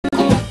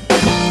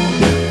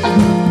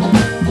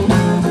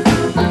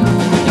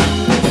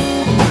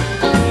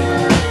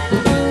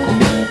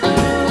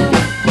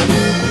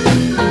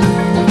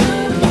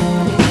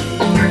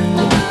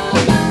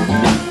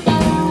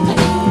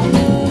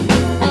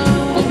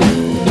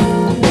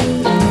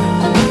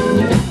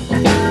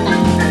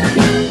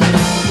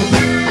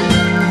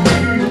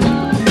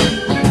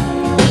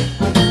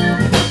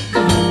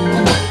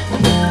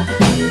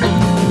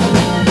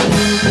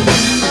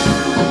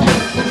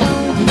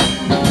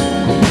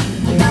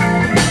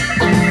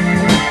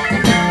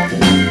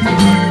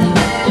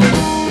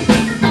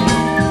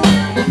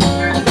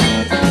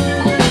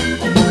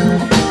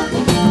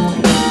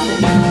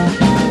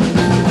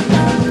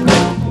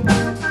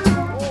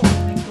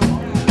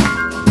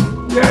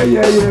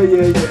Yeah.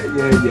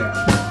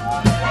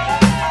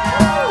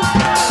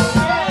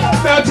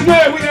 Now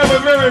tonight we have a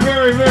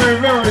very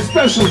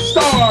special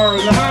star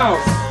in the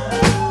house.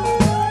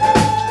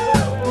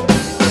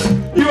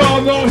 You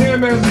all know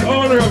him as the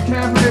owner of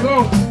Cafe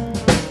Loaf,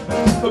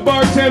 the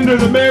bartender,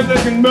 the man that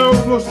can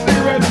smoke no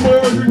cigarettes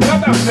more than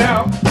nothing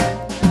now.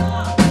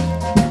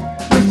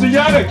 Mr.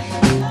 Yannick.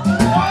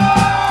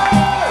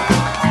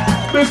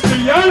 Mr.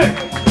 Yannick.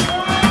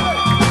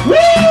 Woo!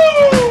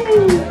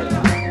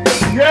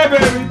 Yeah,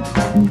 baby.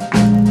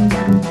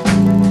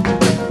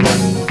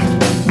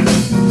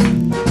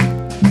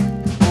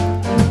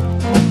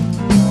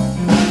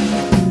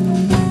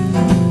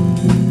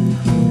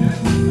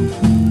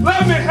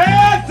 Let me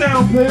head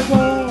down,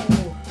 people.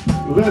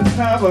 Let's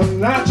have a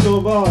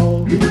natural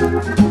ball.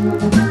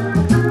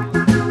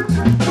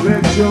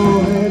 Let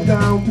your head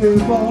down,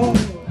 people.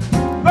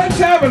 Let's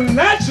have a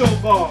natural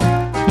ball.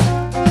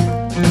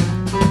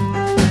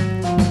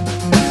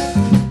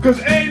 Cause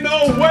ain't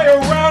no way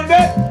around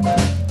it.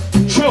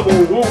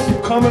 Trouble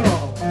won't come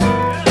along.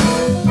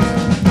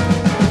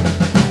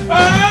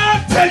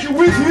 I'll take it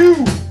with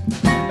you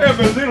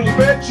every little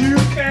bit you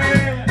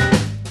can.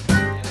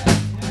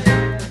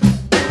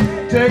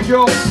 Take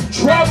your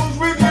troubles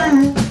with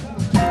you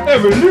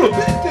every little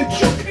bit that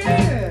you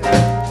can.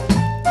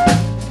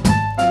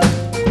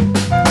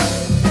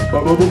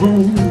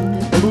 Ba-ba-ba-boo.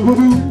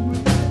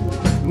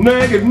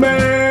 Naked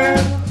man.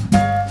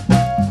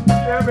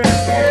 Yeah, man.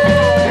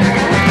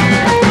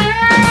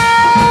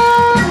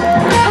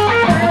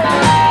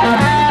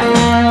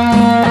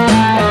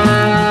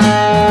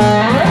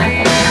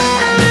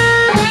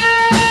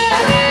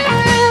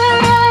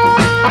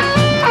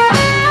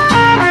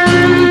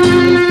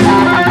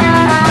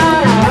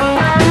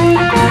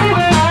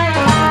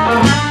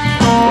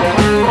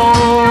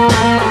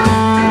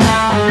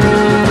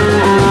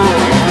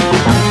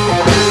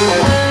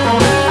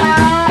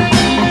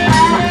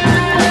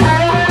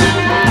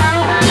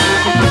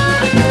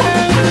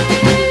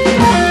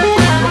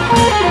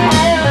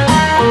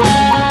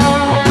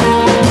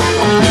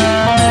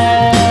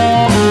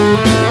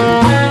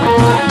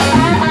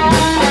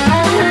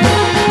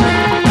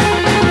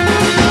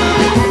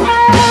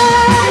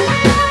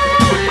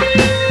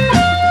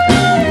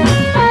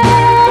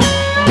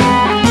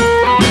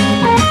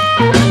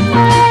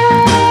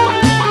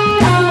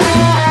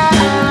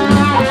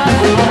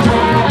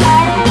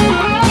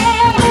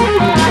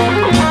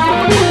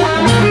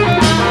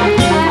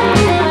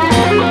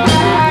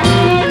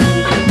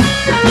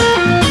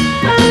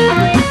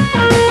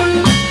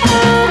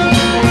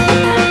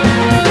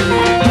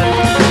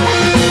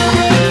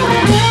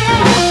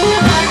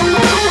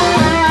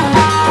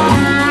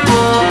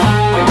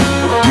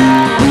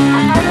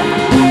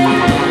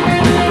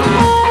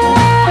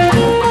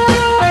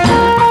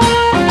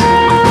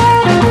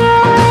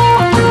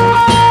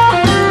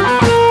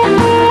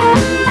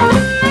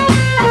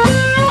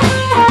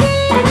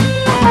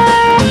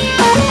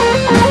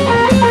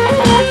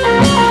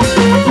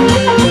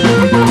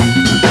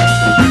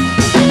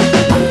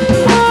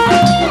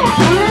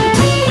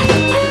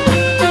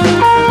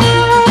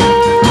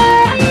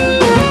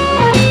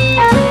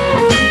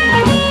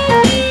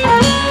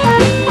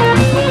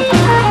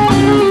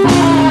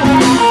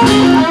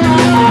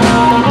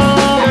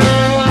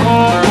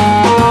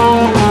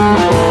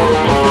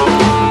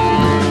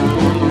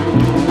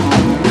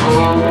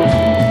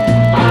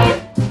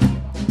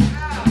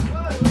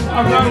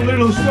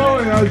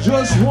 I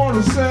just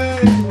want to say,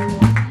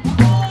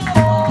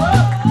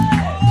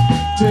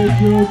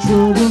 take your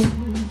trouble,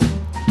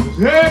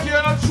 take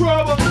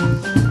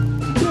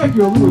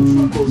your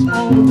little troubles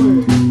all the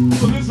way.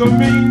 So this a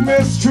mean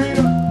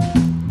mistreater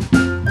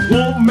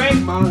won't make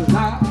my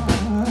life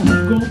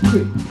go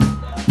quick.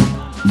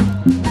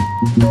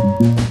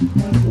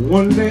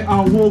 One day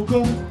I woke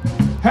up,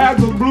 had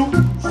the blues.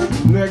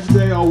 Next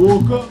day I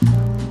woke up,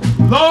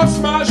 lost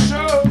my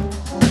shirt.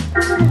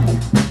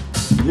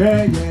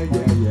 Yeah.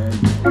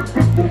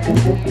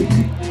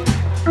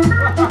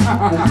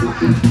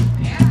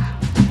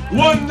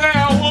 One day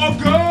I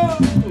woke up,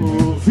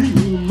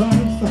 feeling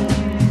mighty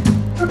fine.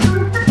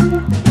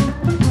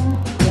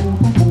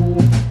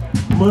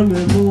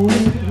 Monday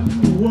morning,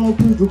 walk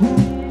with the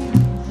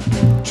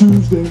blues.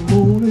 Tuesday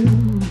morning,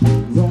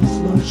 lost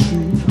my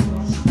shoes.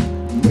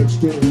 Next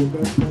day I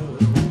got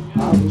love, I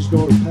was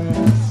gonna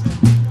pass.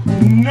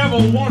 Never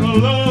wanna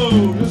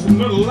love, just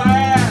another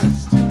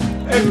last.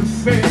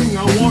 Everything I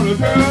wanna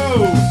do,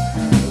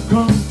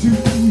 come to you.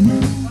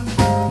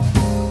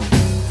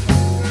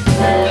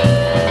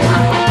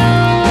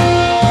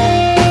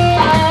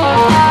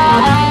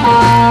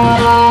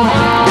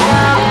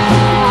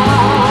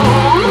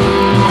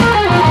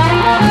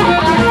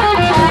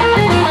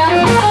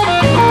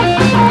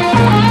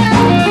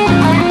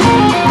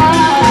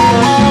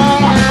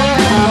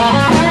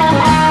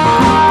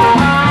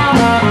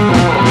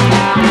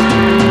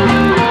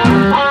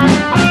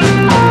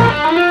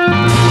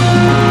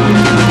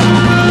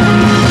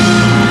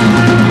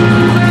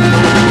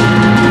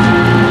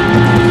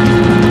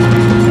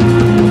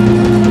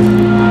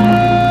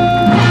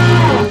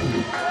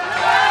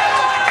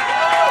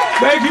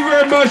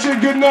 much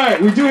and good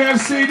night. We do have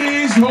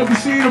CDs. Hope to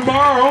see you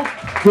tomorrow.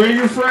 Bring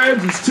your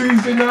friends. It's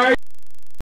Tuesday night.